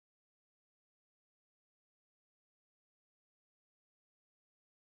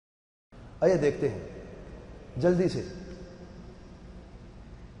آئیے دیکھتے ہیں جلدی سے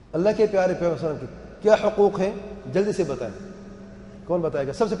اللہ کے پیارے پیغمبر صلی اللہ علیہ وسلم کی کیا حقوق ہیں، جلدی سے بتائیں. کون بتائے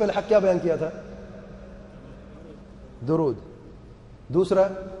گا؟ سب سے پہلے حق کیا بیان کیا تھا؟ درود. دوسرا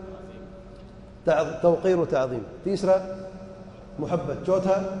توقیر و تعظیم. تیسرا محبت.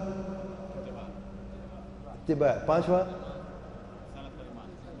 چوتھا اتباع. پانچواں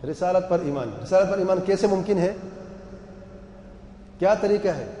رسالت پر ایمان. رسالت پر ایمان کیسے ممکن ہے؟ کیا طریقہ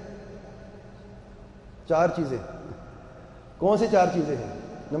ہے؟ 4 چیزیں. کون سی 4 چیزیں ہیں؟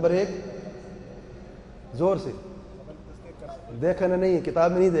 نمبر 1 زور سے دیکھنا نہیں ہے،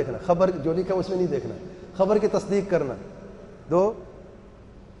 کتاب میں نہیں دیکھنا، خبر جو لکھا اس میں نہیں دیکھنا، خبر کی تصدیق کرنا. 2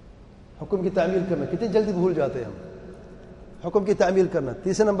 حکم کی تعمیل کرنا. کتنی جلدی بھول جاتے ہیں ہم. حکم کی تعمیل کرنا.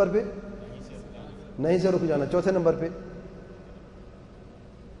 تیسرے نمبر پہ نہیں سے رک جانا. چوتھے نمبر پہ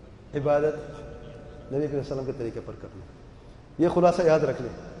عبادت نبی صلی اللہ علیہ وسلم کے طریقے پر کرنا. یہ خلاصہ یاد رکھ لیں،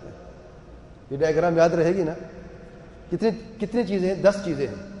 یہ ڈائیگرام یاد رہے گی نا. کتنی چیزیں ہیں؟ 10 چیزیں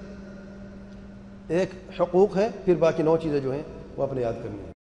ہیں. ایک حقوق ہے، پھر باقی 9 چیزیں جو ہیں وہ اپنے یاد کرنی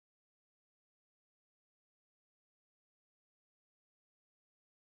ہیں.